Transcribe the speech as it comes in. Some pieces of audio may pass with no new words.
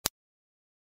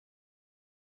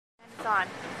It's on.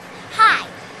 Hi,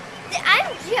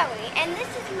 I'm Joey, and this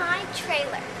is my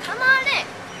trailer. Come on in.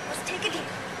 Let's take a deep.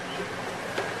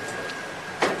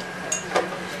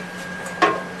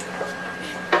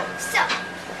 So,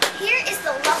 here is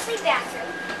the lovely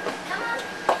bathroom. Come on.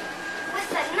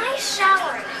 With a nice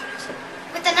shower in it.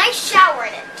 With a nice shower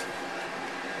in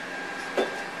it.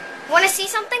 Want to see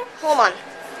something? Hold on.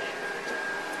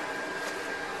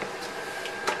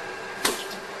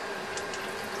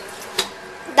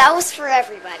 That was for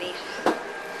everybody.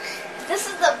 This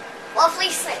is the lovely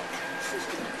sink.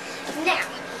 Now,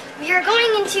 we are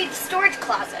going into the storage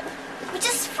closet, which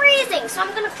is freezing, so I'm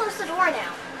going to close the door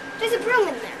now. There's a broom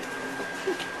in there.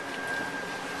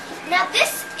 Now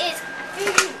this is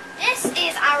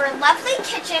our lovely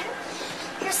kitchen.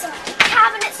 Here's some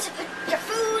cabinets to put your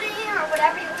food in or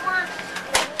whatever you want.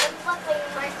 And the lovely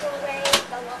microwave,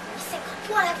 the lovely sink,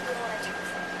 whatever you want to do.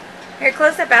 Here,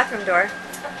 close that bathroom door.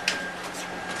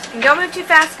 And don't move too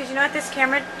fast because you know what, this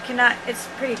camera cannot, it's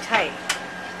pretty tight.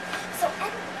 So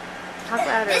Talk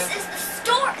louder. this is the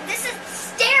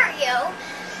stereo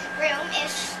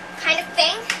room-ish kind of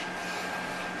thing.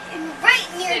 And right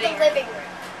near the living room.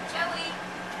 Joey.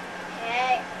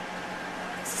 Hey.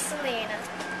 This is Selena.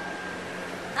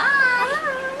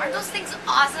 Hi. Aren't those things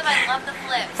awesome? I love the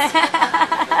flips.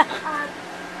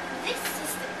 This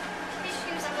is the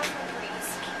tissues and the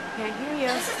Febreze. Can't hear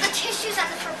you. This is the tissues and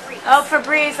the Febreze. Oh,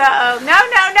 Febreze, uh-oh. No.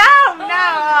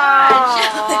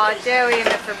 Oh, Joey and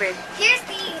the Febreze. Here's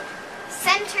the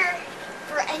center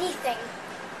for anything.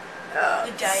 Oh,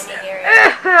 The dining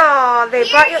area. oh, they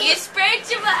brought you... You sprayed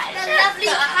too much. The lovely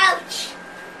couch.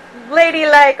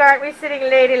 Ladylike, aren't we sitting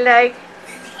ladylike?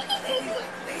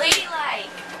 Ladylike.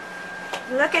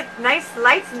 Look at nice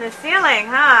lights in the ceiling,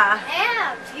 huh?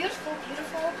 Yeah, beautiful,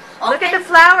 beautiful. Look at the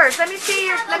flowers. Let me see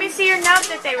your note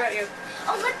that they wrote you.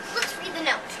 Oh, let's read the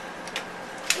note.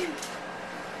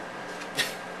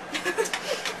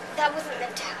 That wasn't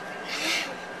meant to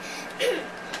happen.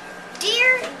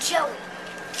 Dear Joey,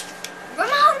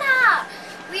 Ramona,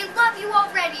 we love you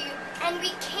already, and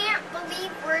we can't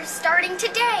believe we're starting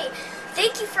today.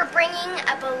 Thank you for bringing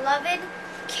a beloved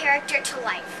character to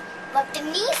life. Love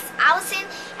Denise, Allison,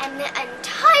 and the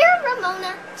entire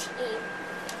Ramona team.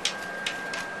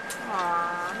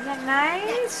 Aw, isn't that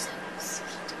nice? So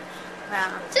sweet.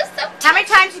 Wow. Just so How many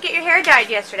times did you get your hair dyed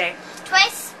yesterday?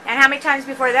 Twice. And how many times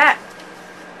before that?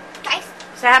 Twice.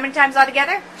 So how many times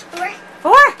altogether? 4.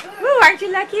 4? Ooh, aren't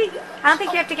you lucky? I don't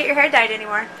think you have to get your hair dyed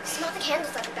anymore. Smell the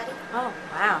candles, everybody. Oh,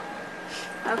 wow.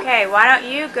 Okay, why don't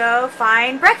you go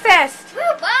find breakfast? Woo,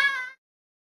 bye.